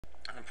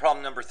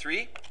problem number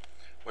 3.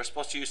 We're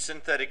supposed to use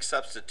synthetic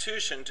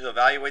substitution to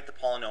evaluate the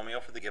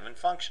polynomial for the given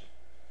function.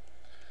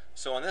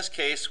 So in this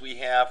case, we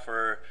have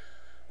for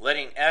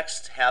letting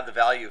x have the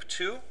value of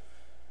 2.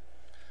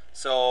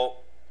 So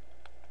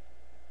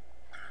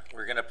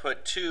we're going to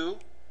put 2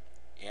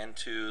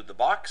 into the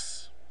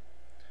box.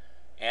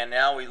 And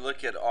now we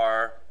look at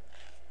our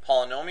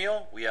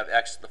polynomial. We have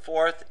x to the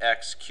fourth,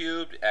 x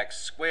cubed, x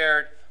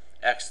squared,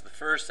 x to the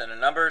first, and a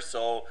number.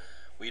 So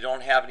we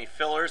don't have any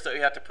fillers that we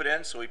have to put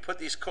in. So we put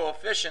these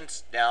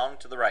coefficients down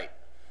to the right.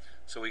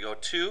 So we go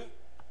 2,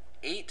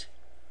 8,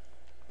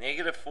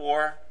 negative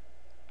 4,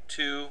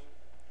 2,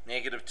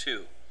 negative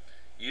 2.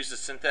 Use the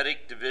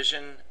synthetic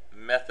division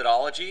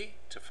methodology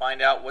to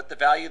find out what the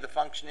value of the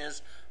function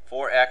is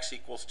for x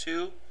equals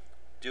 2.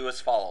 Do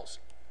as follows.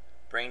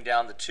 Bring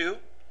down the 2.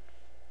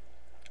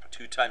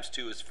 2 times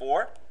 2 is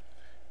 4.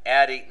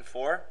 Add 8 and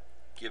 4,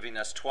 giving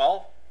us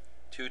 12.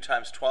 2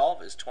 times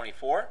 12 is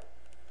 24.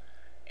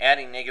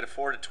 Adding negative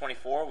 4 to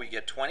 24, we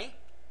get 20.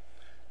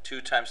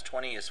 2 times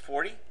 20 is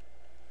 40.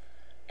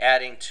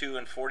 Adding 2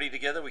 and 40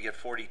 together, we get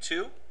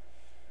 42.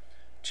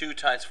 2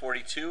 times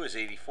 42 is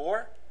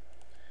 84.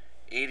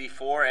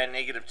 84 and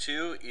negative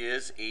 2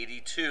 is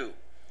 82.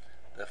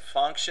 The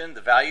function,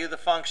 the value of the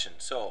function.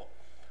 So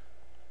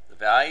the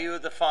value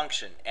of the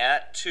function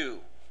at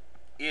 2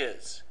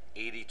 is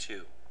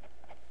 82.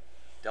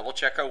 Double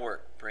check our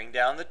work. Bring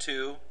down the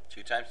 2.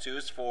 2 times 2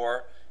 is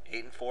 4.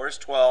 8 and 4 is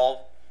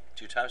 12.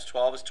 2 times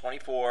 12 is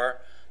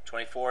 24.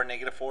 24 and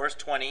negative 4 is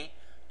 20.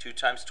 2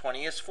 times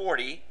 20 is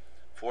 40.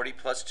 40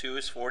 plus 2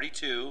 is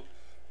 42.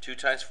 2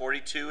 times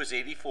 42 is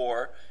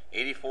 84.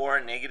 84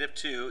 and negative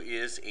 2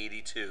 is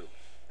 82.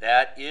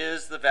 That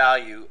is the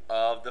value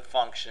of the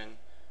function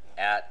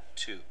at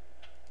 2.